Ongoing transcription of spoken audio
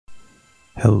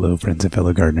Hello friends and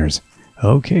fellow gardeners.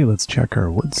 Okay, let's check our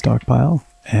wood stockpile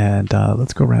and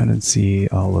let's go around and see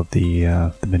all of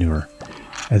the manure.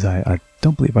 As I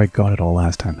don't believe I got it all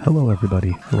last time. Hello everybody.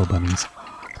 Hello bunnies.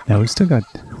 Now we've still got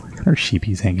our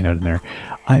sheepies hanging out in there.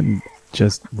 I'm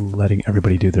just letting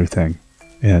everybody do their thing.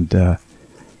 And I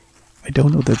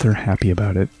don't know that they're happy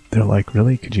about it. They're like,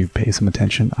 really? Could you pay some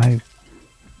attention? I'll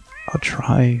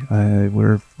try.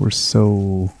 We're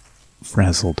so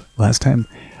frazzled. Last time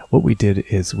what we did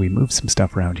is we moved some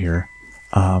stuff around here.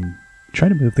 Try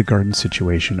to move the garden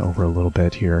situation over a little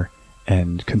bit here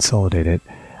and consolidate it.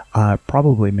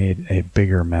 Probably made a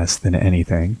bigger mess than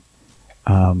anything.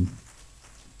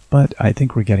 But I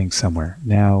think we're getting somewhere.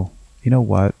 Now, you know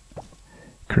what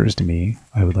occurs to me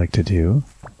I would like to do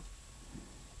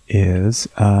is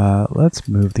let's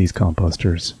move these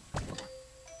composters.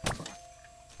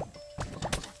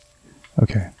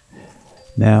 Okay.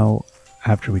 Now,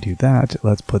 after we do that,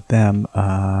 let's put them,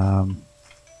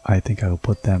 I think I'll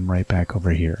put them right back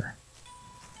over here.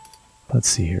 Let's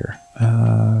see here.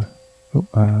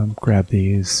 Grab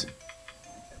these,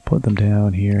 put them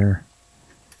down here.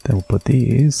 Then we'll put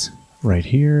these right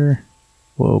here.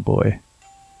 Whoa, boy.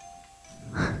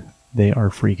 They are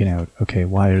freaking out. Okay,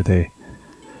 why are they?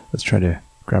 Let's try to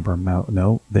grab our mouth.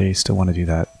 No, they still want to do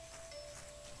that.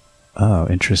 Oh,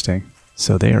 interesting.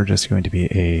 So they are just going to be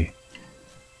a...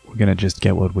 We're going to just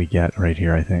get what we get right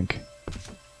here, I think.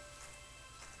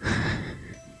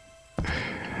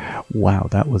 Wow,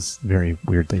 that was very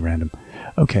weirdly random.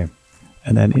 Okay,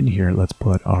 and then in here, let's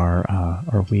put our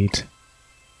wheat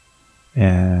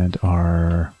and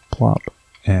our plop.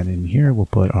 And in here, we'll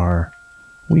put our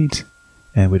wheat,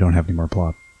 and we don't have any more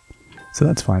plop. So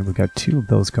that's fine. We've got two of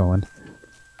those going.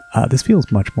 This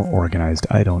feels much more organized.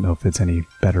 I don't know if it's any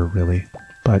better, really,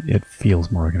 but it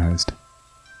feels more organized.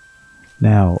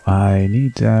 Now, I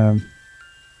need... yeah,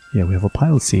 we have a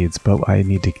pile of seeds, but I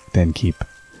need to then keep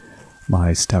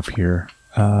my stuff here.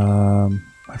 My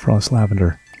frost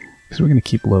lavender. Because we're going to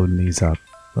keep loading these up.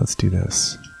 Let's do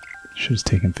this. Should have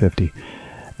taken 50.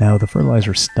 Now, the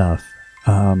fertilizer stuff.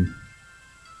 Not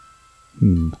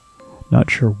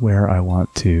sure where I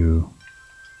want to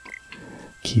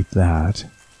keep that.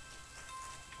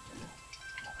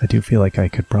 I do feel like I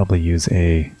could probably use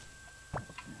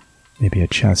maybe a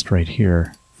chest right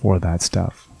here for that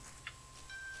stuff.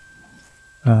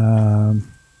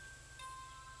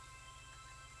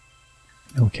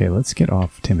 Okay, let's get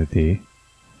off Timothy.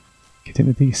 Okay,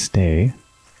 Timothy, stay.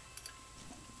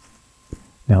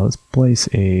 Now let's place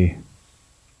a...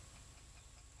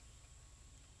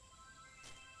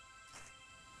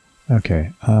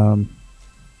 Okay,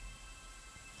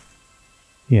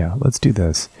 yeah, let's do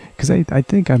this. Because I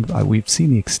think we've seen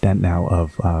the extent now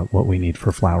of what we need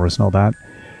for flowers and all that.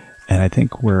 And I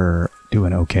think we're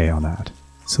doing okay on that.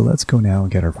 So let's go now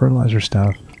and get our fertilizer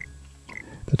stuff.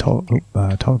 The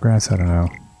tall grass, I don't know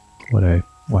why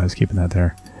I was keeping that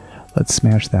there. Let's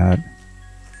smash that.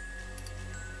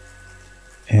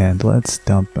 And let's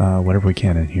dump whatever we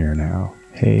can in here now.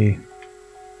 Hay,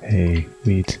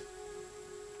 wheat.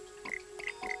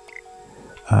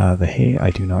 The hay I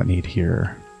do not need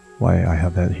here. Why I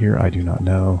have that here, I do not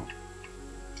know.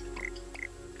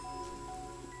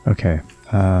 Okay,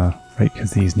 right, because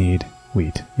these need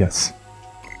wheat. Yes.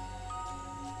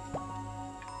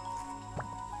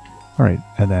 Alright,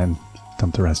 and then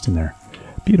dump the rest in there.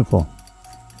 Beautiful.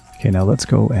 Okay, now let's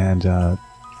go and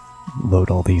load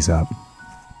all these up.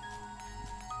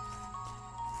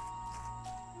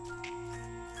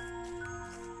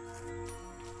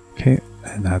 Okay,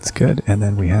 and that's good. And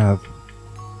then we have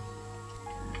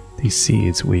these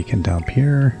seeds we can dump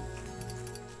here.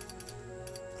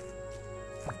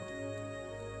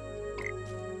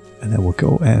 And then we'll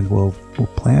go and we'll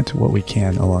plant what we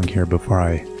can along here before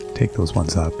I take those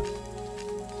ones up.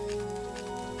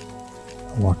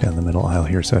 I'll walk down the middle aisle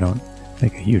here so I don't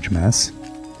make a huge mess.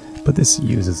 But this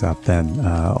uses up then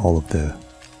all of the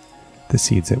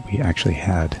seeds that we actually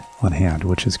had on hand,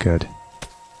 which is good.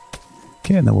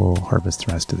 Okay, and then we'll harvest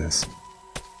the rest of this.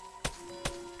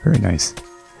 Very nice.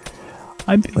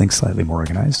 I'm feeling slightly more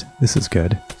organized. This is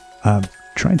good.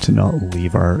 Trying to not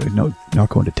leave not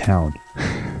going to town.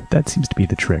 That seems to be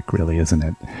the trick, really, isn't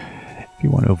it? If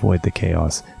you want to avoid the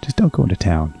chaos, just don't go into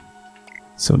town.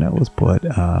 So now let's put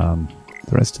the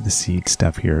rest of the seed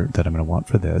stuff here that I'm going to want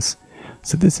for this.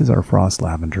 So this is our frost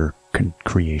lavender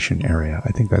creation area.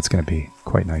 I think that's going to be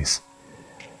quite nice.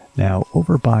 Now,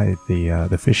 over by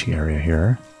the fishy area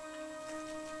here,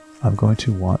 I'm going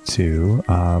to want to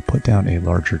put down a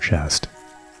larger chest.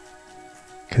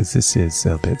 Because this is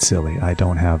a bit silly. I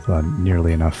don't have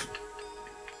nearly enough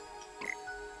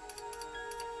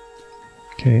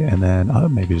Okay, and then I'll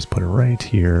maybe just put it right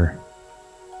here,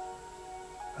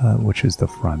 which is the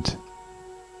front.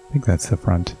 I think that's the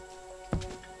front.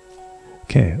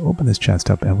 Okay, open this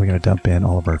chest up and we're going to dump in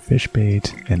all of our fish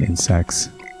bait and insects.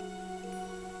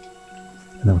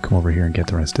 And then we'll come over here and get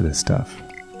the rest of this stuff.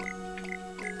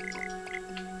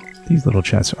 These little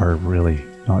chests are really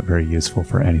not very useful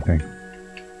for anything.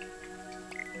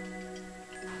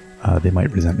 They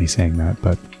might resent me saying that,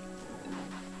 but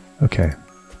okay.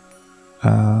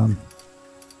 And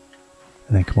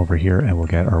then come over here and we'll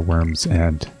get our worms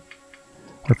and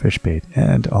our fish bait.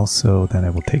 And also then I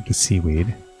will take the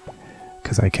seaweed,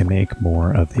 because I can make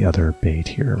more of the other bait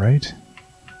here, right?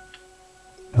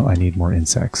 No, I need more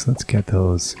insects. Let's get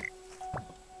those.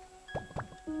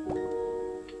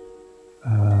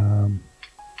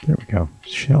 There we go.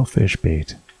 Shellfish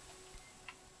bait.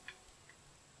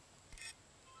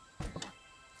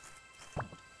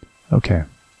 Okay,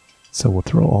 so we'll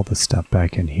throw all the stuff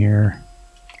back in here.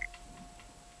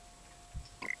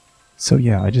 So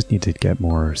yeah, I just need to get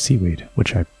more seaweed,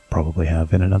 which I probably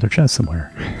have in another chest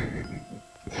somewhere.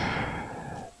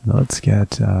 Let's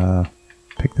get,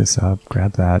 pick this up,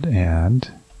 grab that,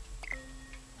 and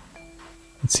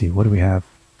let's see, what do we have?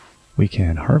 We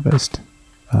can harvest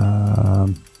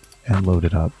and load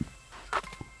it up.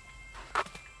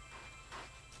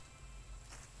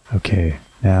 Okay,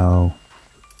 now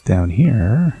down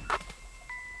here,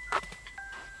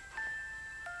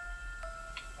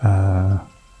 can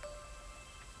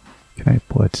I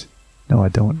put, no I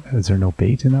don't, is there no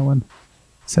bait in that one?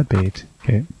 Set bait,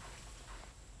 okay.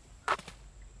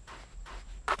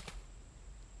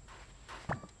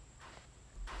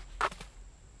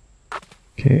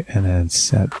 Okay, and then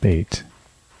set bait.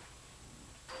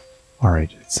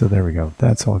 Alright, so there we go.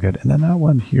 That's all good. And then that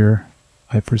one here,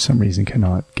 I for some reason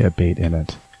cannot get bait in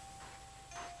it.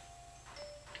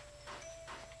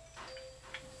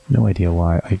 No idea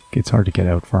why. It's hard to get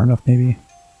out far enough, maybe?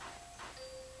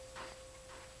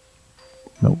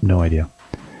 Nope, no idea.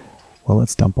 Well,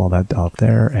 let's dump all that off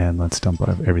there, and let's dump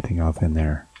everything off in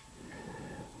there.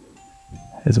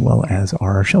 As well as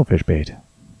our shellfish bait.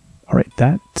 Alright,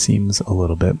 that seems a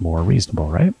little bit more reasonable,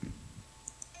 right?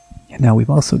 Now we've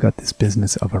also got this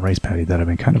business of a rice paddy that I've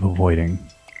been kind of avoiding.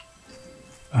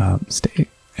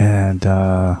 And,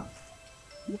 oh,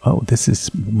 this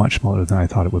is much smaller than I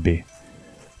thought it would be.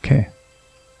 Okay.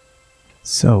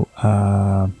 So,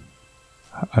 I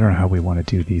don't know how we want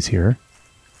to do these here.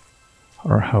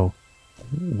 Or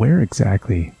where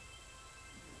exactly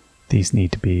these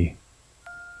need to be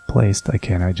placed.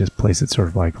 Can I just place it sort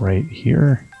of like right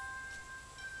here?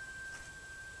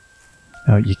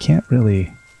 Now, you can't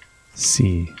really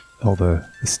see all the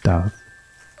stuff.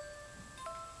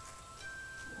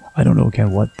 I don't know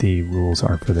again what the rules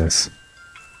are for this.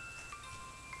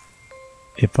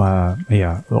 If,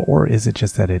 yeah, or is it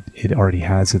just that it already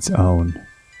has its own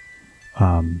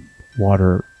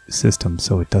water system,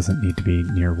 so it doesn't need to be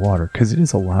near water, because it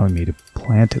is allowing me to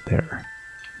plant it there.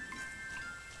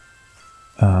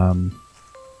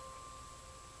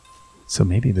 So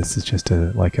maybe this is just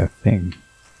like a thing.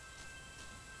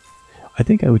 I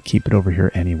think I would keep it over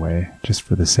here anyway, just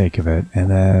for the sake of it,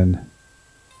 and then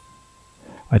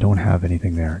I don't have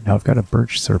anything there. Now I've got a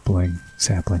birch sapling.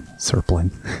 So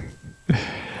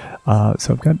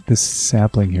I've got this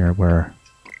sapling here where,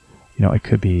 you know, I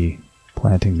could be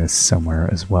planting this somewhere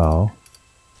as well.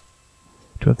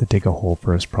 Do I have to dig a hole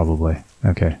first? Probably.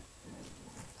 Okay.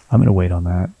 I'm going to wait on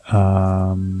that.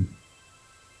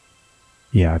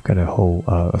 Yeah, I've got a whole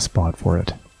a spot for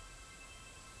it.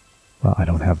 Well, I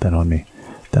don't have that on me.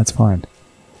 That's fine.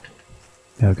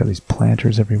 Now I've got these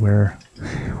planters everywhere.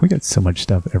 We got so much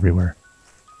stuff everywhere.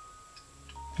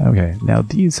 Okay, now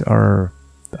these are...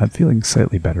 I'm feeling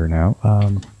slightly better now.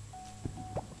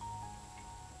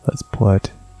 Let's put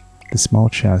the small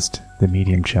chest, the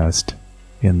medium chest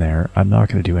in there. I'm not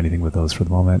going to do anything with those for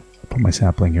the moment. I'll put my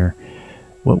sapling here.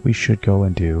 What we should go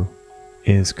and do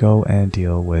is go and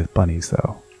deal with bunnies,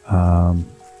 though.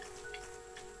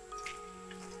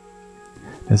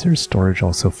 Is there storage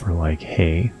also for, like,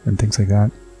 hay and things like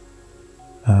that?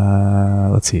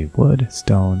 Let's see. Wood,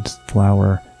 stone,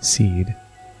 flour, seed.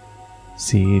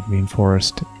 Seed,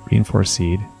 reinforced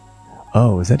seed.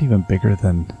 Oh, is that even bigger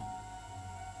than...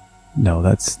 No,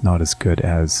 that's not as good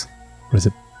as... Or is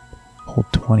it... Hold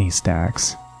 20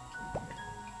 stacks.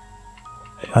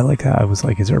 I like that. I was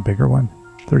like, is there a bigger one?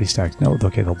 30 stacks. No,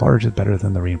 okay, the large is better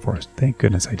than the reinforced. Thank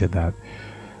goodness I did that.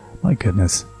 My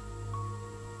goodness.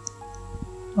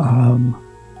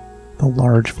 The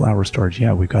large flour storage.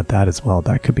 Yeah, we've got that as well.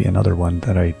 That could be another one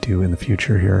that I do in the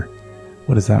future here.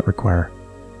 What does that require?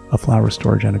 A flour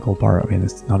storage and a gold bar. I mean,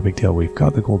 it's not a big deal. We've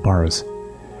got the gold bars.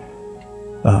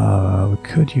 We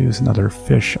could use another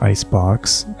fish ice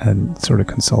box and sort of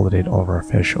consolidate all of our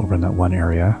fish over in that one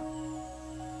area.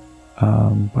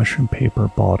 Mushroom paper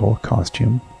bottle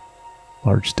costume.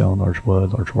 Large stone, large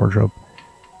wood, large wardrobe.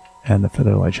 And the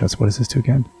feather light chest. What does this do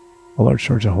again? A large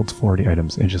storage that holds 40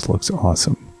 items. It just looks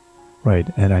awesome. Right,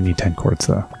 and I need 10 quartz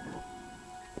though.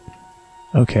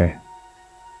 Okay.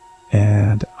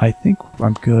 And I think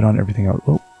I'm good on everything else.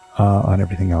 Oh, on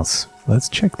everything else. Let's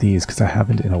check these because I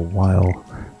haven't in a while.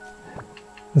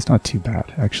 That's not too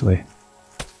bad, actually.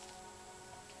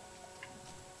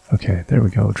 Okay, there we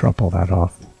go. Drop all that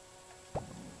off.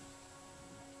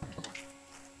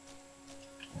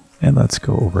 And let's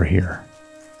go over here.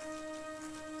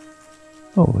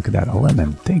 Oh, look at that. A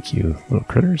lemon. Thank you, little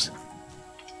critters.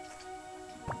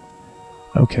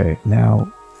 Okay,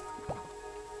 now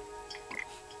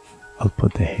I'll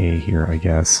put the hay here, I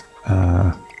guess.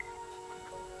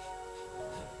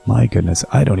 My goodness,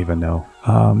 I don't even know.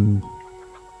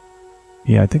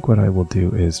 Yeah, I think what I will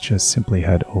do is just simply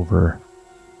head over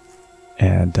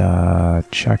and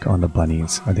check on the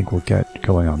bunnies. I think we'll get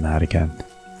going on that again.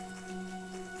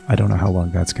 I don't know how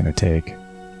long that's going to take.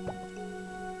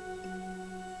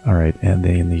 Alright, and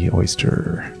then the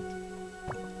oyster.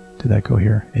 Did that go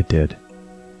here? It did.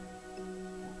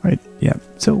 Right, yeah.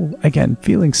 So, again,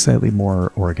 feeling slightly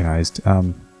more organized. Yeah,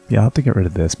 I'll have to get rid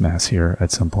of this mess here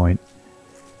at some point.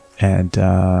 And,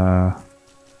 but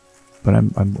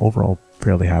I'm overall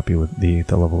fairly happy with the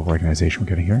level of organization we're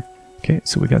getting here. Okay,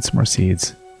 so we got some more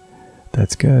seeds.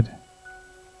 That's good.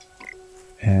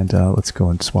 And let's go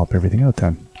and swap everything out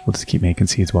then. We'll just keep making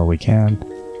seeds while we can.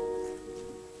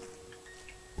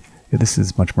 Yeah, this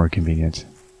is much more convenient.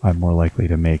 I'm more likely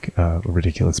to make a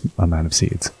ridiculous amount of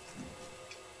seeds.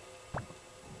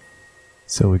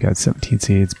 So we got 17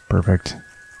 seeds, perfect.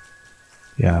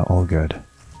 Yeah, all good.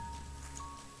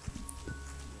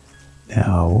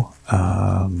 Now,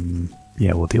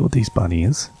 yeah, we'll deal with these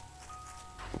bunnies.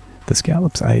 The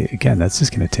scallops, again, that's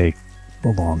just going to take a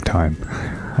long time,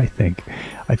 I think.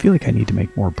 I feel like I need to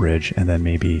make more bridge and then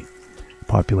maybe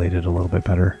populate it a little bit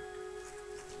better.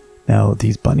 Now,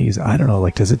 these bunnies, I don't know,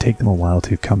 like, does it take them a while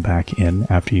to come back in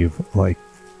after you've, like,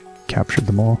 captured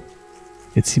them all?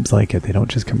 It seems like it. They don't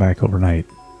just come back overnight.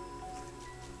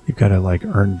 You've got to, like,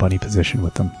 earn bunny position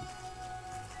with them.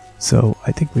 So,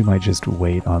 I think we might just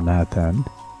wait on that then.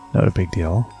 Not a big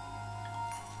deal.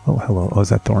 Oh, hello. Oh, is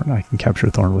that Thorn? I can capture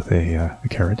a Thorn with a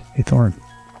carrot. Hey, Thorn.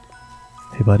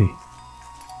 Hey, buddy.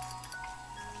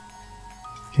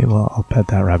 Okay, well, I'll pet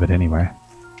that rabbit anyway.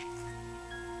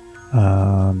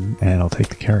 And I'll take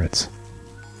the carrots.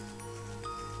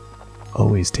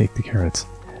 Always take the carrots.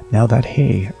 Now that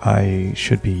hay, I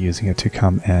should be using it to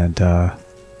come and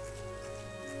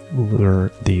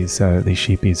lure these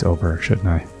sheepies over, shouldn't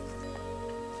I?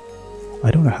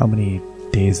 I don't know how many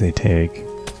days they take.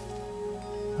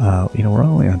 You know, we're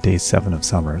only on day 7 of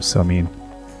summer, so I mean,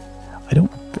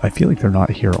 I feel like they're not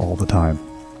here all the time.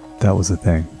 That was the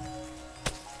thing.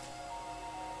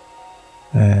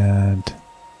 And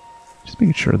just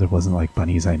making sure there wasn't like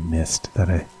bunnies I missed that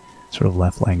I sort of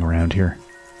left laying around here.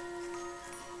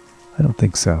 I don't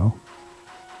think so.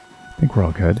 I think we're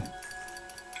all good.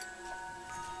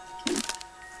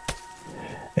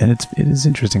 And it is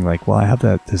interesting, like, while I have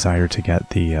that desire to get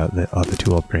the other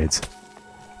tool upgrades,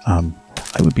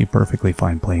 I would be perfectly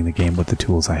fine playing the game with the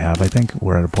tools I have. I think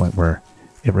we're at a point where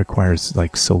it requires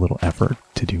like so little effort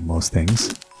to do most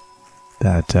things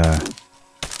that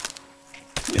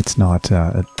it's not,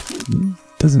 it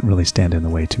doesn't really stand in the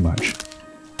way too much.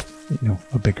 You know,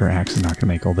 a bigger axe is not going to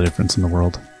make all the difference in the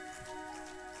world.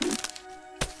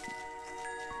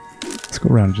 Let's go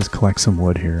around and just collect some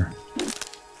wood here,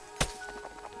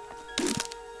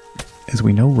 as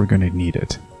we know we're going to need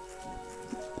it.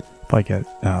 If I get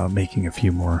making a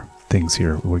few more things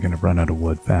here, we're going to run out of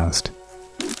wood fast.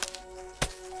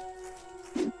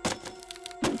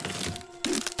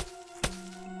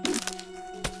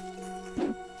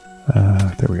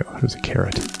 There we go. There's a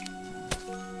carrot.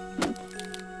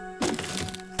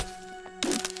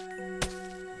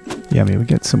 Yeah, I mean, we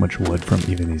get so much wood from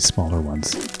even these smaller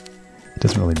ones. It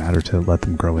doesn't really matter to let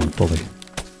them grow in fully.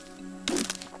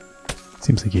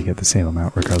 Seems like you get the same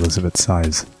amount regardless of its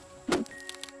size.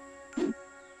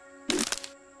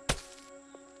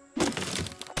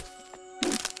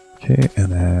 Okay,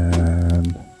 and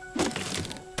then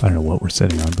I don't know what we're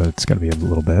sitting on, but it's got to be a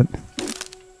little bit.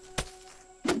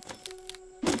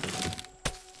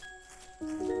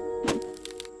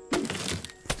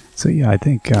 So yeah, I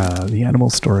think the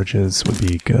animal storages would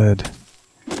be good.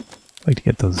 I'd like to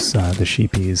get those the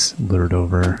sheepies lured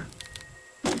over.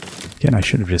 Again, I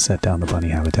should have just set down the bunny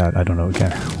habitat. I don't know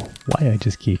again why I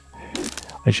just keep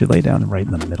I should lay down right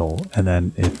in the middle, and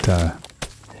then it,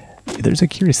 there's a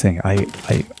curious thing.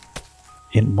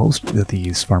 In most of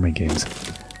these farming games,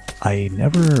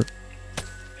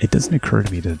 it doesn't occur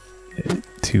to me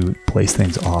to place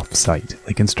things off-site.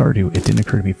 Like in Stardew, it didn't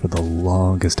occur to me for the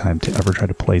longest time to ever try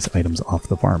to place items off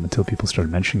the farm until people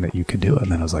started mentioning that you could do it,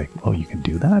 and then I was like, oh, you can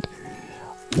do that?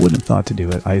 Wouldn't have thought to do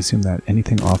it. I assume that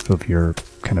anything off of your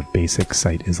kind of basic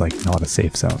site is like not a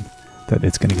safe zone, that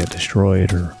it's going to get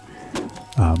destroyed, or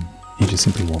you just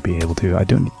simply won't be able to. It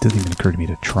doesn't even occur to me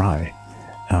to try.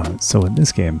 So in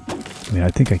this game, I mean, I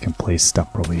think I can place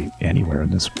stuff probably anywhere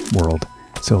in this world.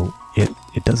 So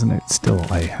it doesn't, still,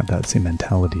 I have that same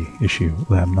mentality issue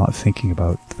that I'm not thinking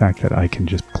about the fact that I can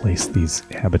just place these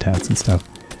habitats and stuff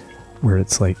where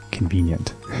it's like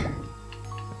convenient.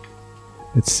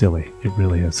 It's silly. It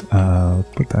really is. Let's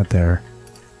put that there.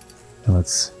 And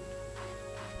let's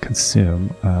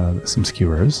consume some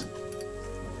skewers.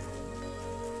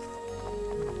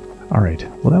 Alright,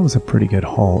 well that was a pretty good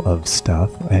haul of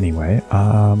stuff. Anyway,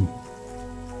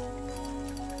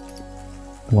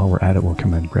 while we're at it, we'll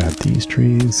come and grab these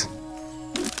trees.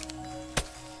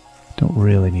 Don't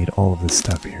really need all of this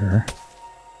stuff here.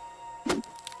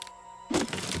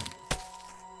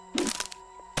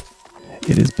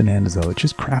 It is bananas though. It's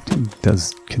just crafting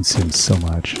does consume so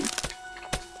much.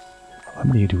 How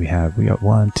many do we have? We got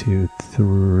 1, 2,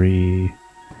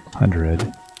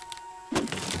 300.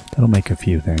 That'll make a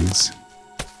few things.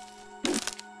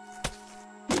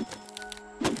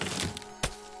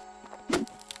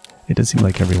 It does seem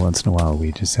like every once in a while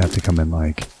we just have to come in,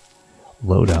 like,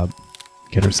 load up,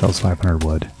 get ourselves 500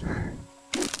 wood,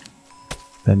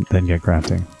 then get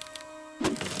crafting.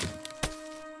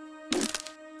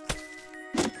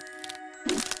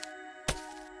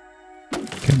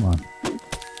 Come on.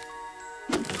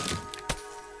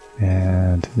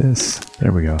 And this,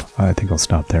 there we go. I think I'll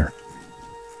stop there.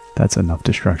 That's enough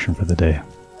destruction for the day.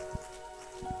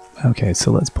 Okay,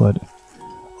 so let's put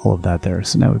all of that there.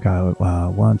 So now we've got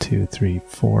 1, 2, 3,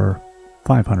 4,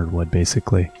 500 wood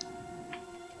basically.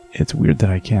 It's weird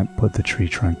that I can't put the tree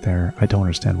trunk there. I don't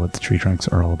understand what the tree trunks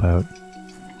are all about.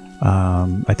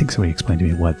 I think somebody explained to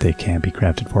me what they can be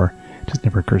crafted for. It just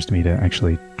never occurs to me to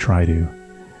actually try to.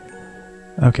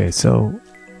 Okay, so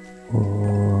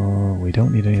we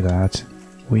don't need any of that.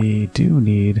 We do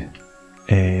need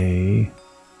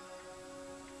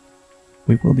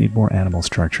we will need more animal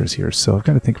structures here, so I've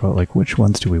got to think about, like, which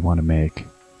ones do we want to make?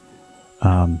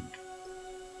 And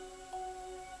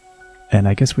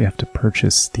I guess we have to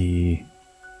purchase the,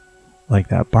 like,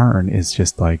 that barn is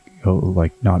just like, oh,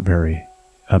 like, not very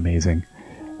amazing.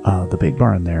 The big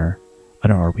barn there, I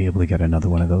don't know, are we able to get another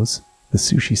one of those? The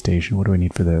sushi station, what do I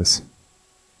need for this?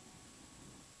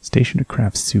 Station to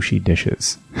craft sushi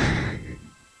dishes.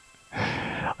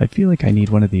 I feel like I need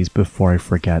one of these before I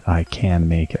forget I can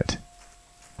make it.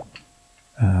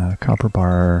 Copper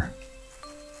bar,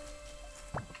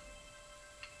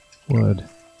 wood,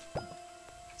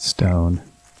 stone.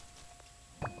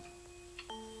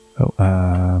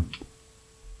 Oh,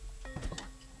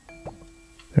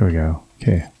 there we go.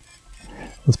 Okay,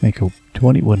 let's make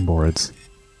 20 wooden boards.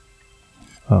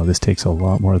 Oh, this takes a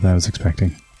lot more than I was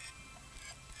expecting.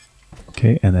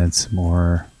 Okay, and then some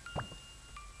more.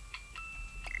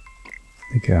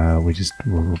 I think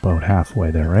we're about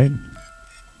halfway there, right?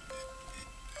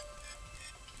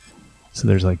 So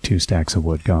there's like 2 stacks of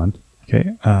wood gone.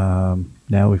 Okay,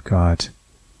 now we've got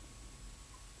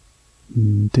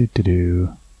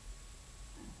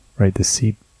right, the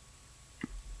seed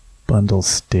bundle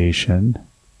station.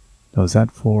 Oh, is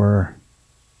that for?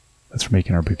 That's for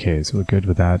making our bouquets. We're good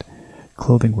with that.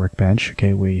 Clothing workbench.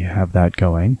 Okay, we have that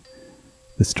going.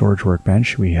 The storage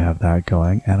workbench. We have that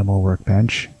going. Animal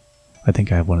workbench. I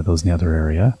think I have one of those in the other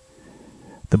area.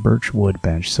 The birch wood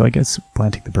bench. So I guess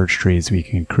planting the birch trees, we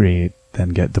can then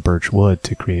get the birch wood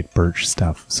to create birch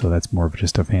stuff. So that's more of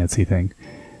just a fancy thing,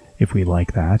 if we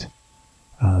like that.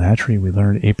 The hatchery, we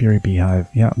learned apiary, beehive.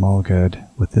 Yeah, I'm all good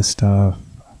with this stuff.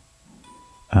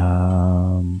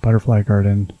 Butterfly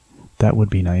garden. That would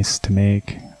be nice to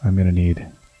make. I'm gonna need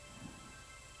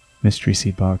mystery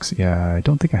seed box. Yeah, I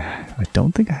don't think I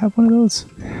have one of those.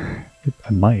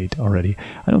 I might already.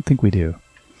 I don't think we do.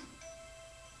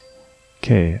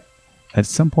 Okay, at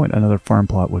some point another farm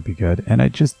plot would be good, and I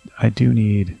do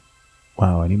need,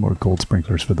 wow, I need more gold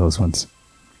sprinklers for those ones.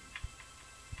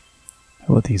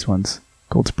 How about these ones?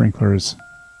 Gold sprinklers,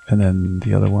 and then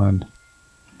the other one,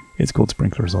 it's gold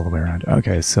sprinklers all the way around.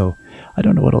 Okay, so I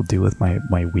don't know what I'll do with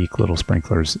my weak little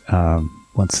sprinklers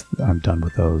once I'm done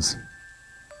with those.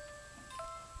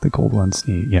 The gold ones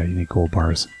need, yeah, you need gold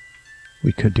bars.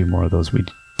 We could do more of those. We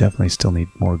definitely still need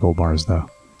more gold bars though.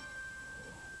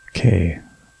 Okay.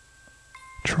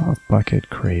 Trough, bucket,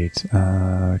 crate.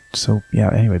 So, yeah,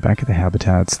 anyway, back at the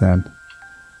habitats then.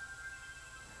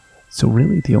 So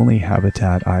really the only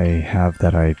habitat I have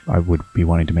that I would be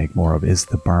wanting to make more of is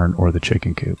the barn or the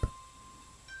chicken coop.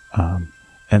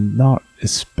 And not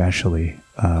especially.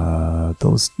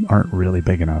 Those aren't really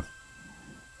big enough.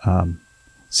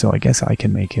 So I guess I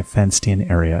can make a fenced-in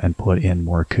area and put in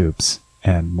more coops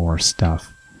and more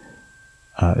stuff.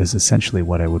 Is essentially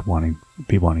what I would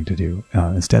be wanting to do.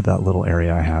 Instead, that little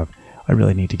area I have, I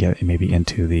really need to get maybe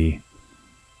into the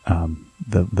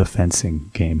fencing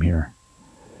game here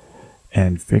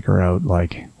and figure out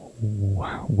like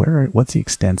what's the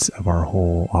extent of our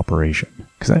whole operation.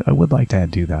 Because I would like to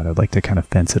do that. I'd like to kind of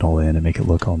fence it all in and make it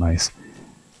look all nice.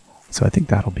 So I think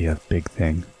that'll be a big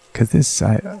thing. Because this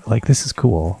is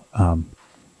cool,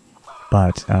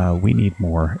 but we need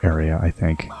more area, I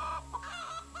think.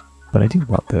 But I do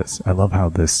love this. I love how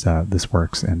this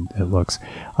works and it looks.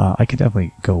 I could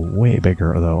definitely go way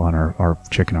bigger though on our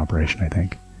chicken operation, I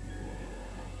think.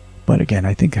 But again,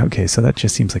 I think, okay, so that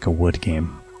just seems like a wood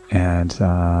game. And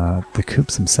the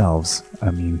coops themselves,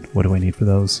 I mean, what do I need for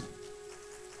those?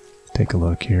 Take a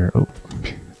look here. Oh,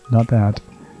 not that.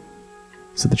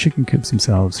 So the chicken coops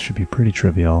themselves should be pretty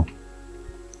trivial.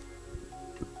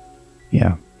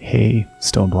 Yeah, hay,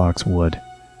 stone blocks, wood.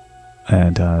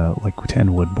 And like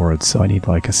 10 wood boards, so I need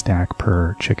like a stack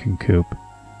per chicken coop.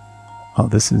 Oh,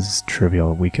 this is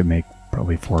trivial. We could make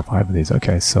probably 4 or 5 of these.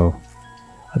 Okay, so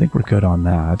I think we're good on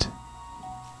that.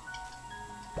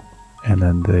 And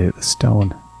then the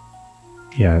stone.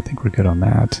 Yeah, I think we're good on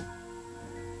that.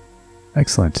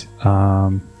 Excellent.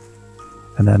 And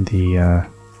then the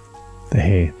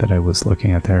hay that I was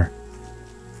looking at there.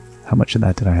 How much of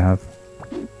that did I have?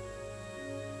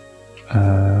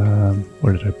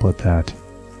 Where did I put that?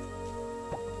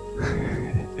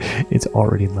 It's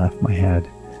already left my head.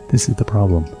 This is the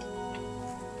problem.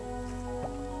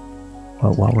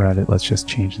 Well, while we're at it, let's just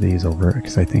change these over,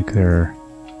 because I think they're...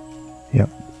 Yep.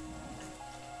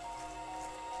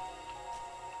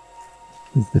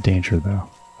 This is the danger, though,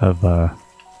 of,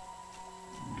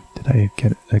 did I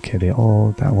get... Okay, they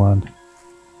all... That one...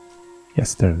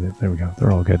 Yes, there we go.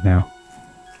 They're all good now.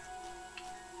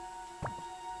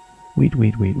 Wait.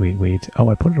 Oh,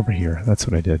 I put it over here. That's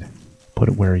what I did. Put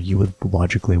it where you would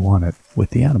logically want it,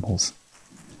 with the animals.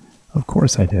 Of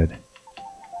course I did.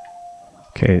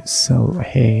 Okay, so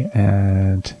hay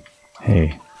and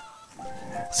hay.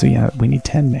 So yeah, we need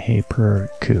 10 hay per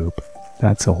coop.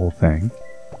 That's the whole thing.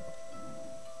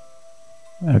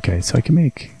 Okay, so I can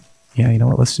make... Yeah, you know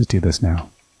what? Let's just do this now.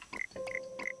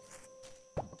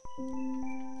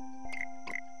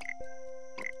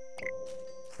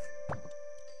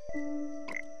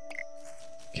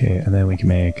 Okay, and then we can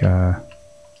make a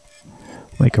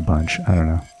bunch. I don't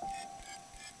know.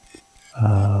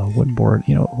 Wooden board.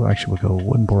 You know, actually we'll go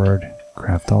wooden board,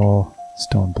 craft all,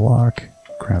 stone block,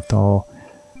 craft all.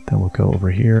 Then we'll go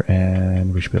over here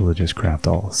and we should be able to just craft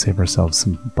all. Save ourselves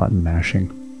some button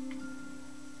mashing.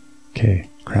 Okay,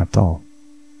 craft all.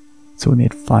 So we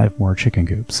made 5 more chicken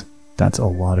coops. That's a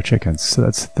lot of chickens. So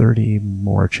that's 30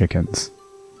 more chickens.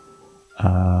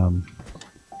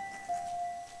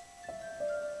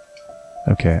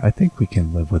 Okay, I think we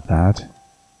can live with that.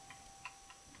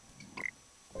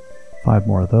 5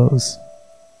 more of those.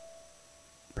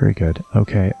 Very good.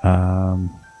 Okay,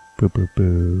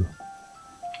 boo.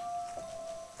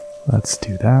 Let's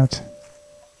do that.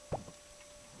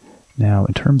 Now,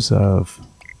 in terms of...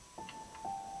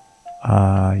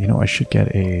 you know, I should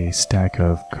get a stack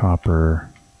of copper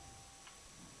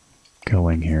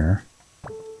going here.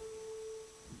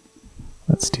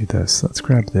 Let's do this. Let's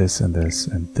grab this and this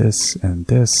and this and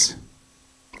this.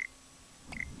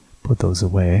 Put those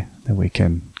away. Then we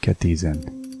can get these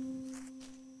in.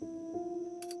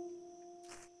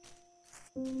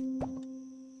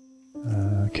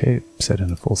 Okay, set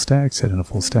in a full stack, set in a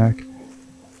full stack.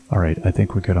 Alright, I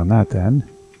think we're good on that then.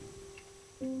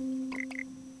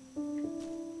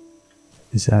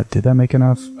 Did that make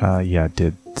enough? Yeah, it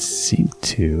did seem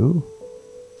to.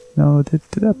 No, did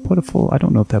that put a full... I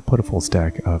don't know if that put a full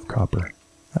stack of copper.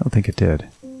 I don't think it did.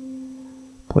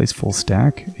 Place full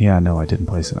stack? Yeah, no, I didn't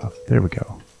place enough. There we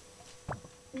go.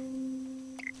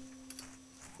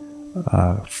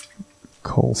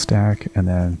 Coal stack, and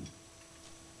then...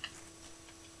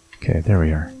 Okay, there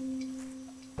we are.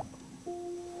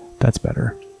 That's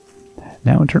better.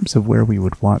 Now, in terms of where we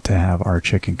would want to have our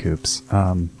chicken coops,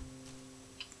 oh,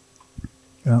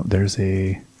 there's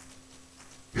a...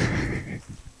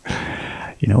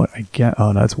 You know what? I get...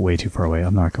 Oh, no, that's way too far away.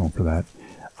 I'm not going for that.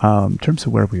 In terms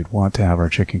of where we would want to have our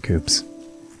chicken coops,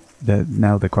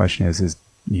 now the question is,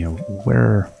 you know,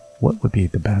 where what would be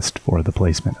the best for the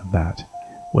placement of that?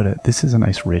 This is a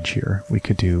nice ridge here. We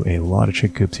could do a lot of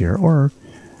chicken coops here, or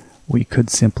we could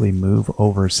simply move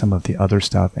over some of the other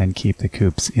stuff and keep the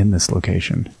coops in this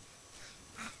location.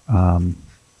 I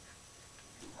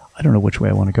don't know which way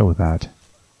I want to go with that.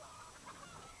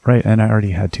 Right, and I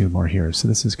already had 2 more here, so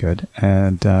this is good.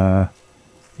 And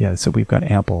yeah, so we've got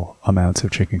ample amounts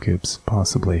of chicken coops,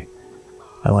 possibly.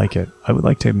 I like it. I would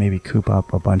like to maybe coop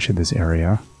up a bunch in this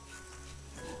area.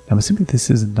 I'm assuming this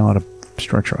is not a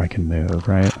structure I can move,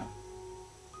 right?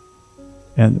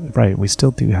 And right, we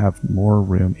still do have more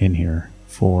room in here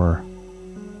for...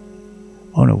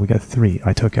 Oh no, we got 3.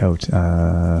 I took out...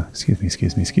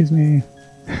 excuse me.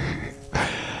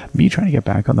 Me trying to get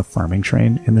back on the farming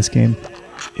train in this game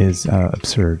is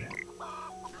absurd.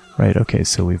 Right, okay,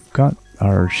 so we've got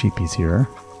our sheepies here.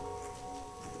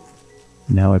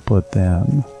 Now I put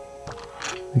them...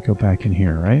 We go back in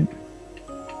here, right?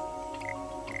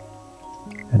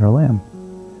 And our lamb.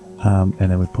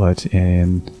 And then we put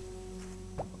in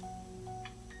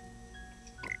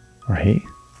our hay.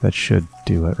 That should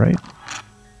do it, right?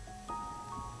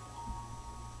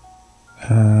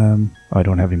 I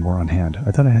don't have any more on hand.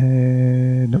 I thought I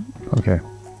had... Nope. Okay.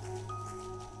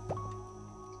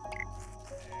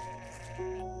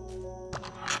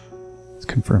 Let's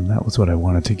confirm that was what I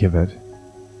wanted to give it.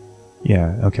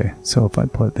 Yeah, okay. So if I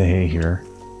put the hay here,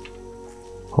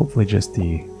 hopefully just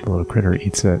the little critter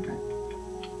eats it.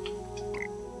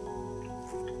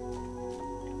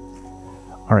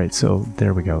 Alright, so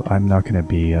there we go. I'm not going to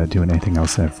be doing anything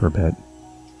else there for a bit.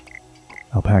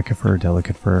 Alpaca fur,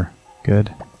 delicate fur.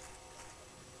 Good.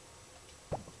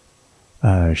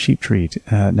 Sheep treat.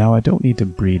 Now I don't need to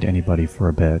breed anybody for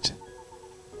a bit.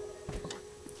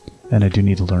 And I do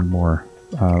need to learn more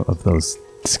of those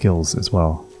skills as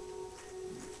well.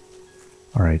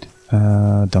 Alright,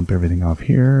 dump everything off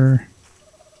here.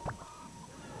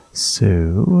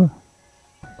 So,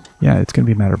 yeah, it's going to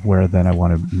be a matter of where then I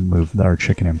want to move our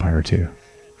chicken empire to.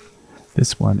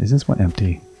 This one, is this one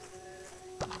empty?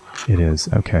 It is,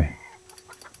 okay.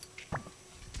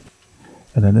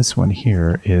 And then this one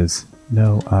here is,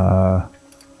 no,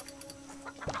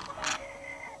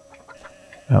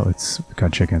 oh, it's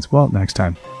got chickens. Well, next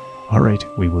time. Alright,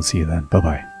 we will see you then.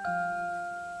 Bye-bye.